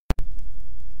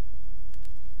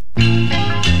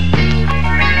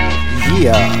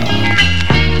Yeah.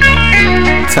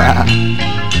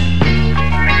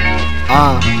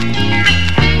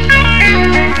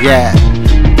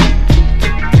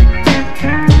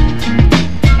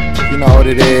 You know what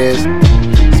it is.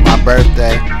 It's my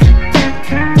birthday.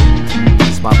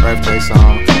 It's my birthday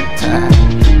song.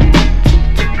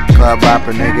 Club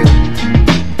rapper nigga.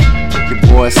 Your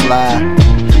boy Sly.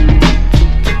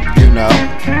 You know.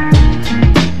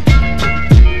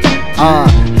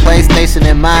 PlayStation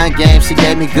and mind games. She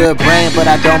gave me good brain, but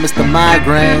I don't miss the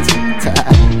migraines.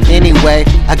 Anyway,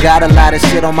 I got a lot of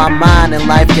shit on my mind, and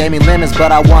life gave me lemons,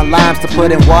 but I want limes to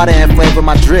put in water and flavor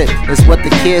my drip. It's what the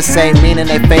kids say, meaning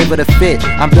they favor the fit.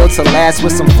 I'm built to last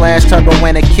with some flash turbo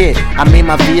and a kit. I mean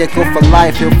my vehicle for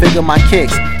life, he'll figure my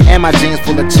kicks. And my jeans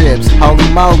full of chips. Holy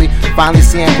moly, finally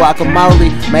seeing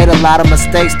guacamole. Made a lot of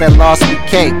mistakes that lost me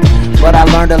cake, but I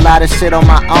learned a lot of shit on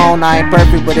my own. I ain't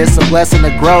perfect, but it's a blessing to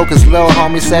grow. Cause lil'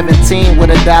 homie 17 with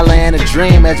 $1 and a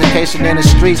dream. Education in the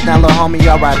streets, now lil' homie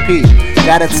R.I.P.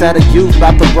 Gotta tell the youth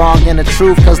about the wrong and the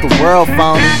truth, cause the world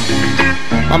phony.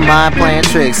 My mind playing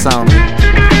tricks on me.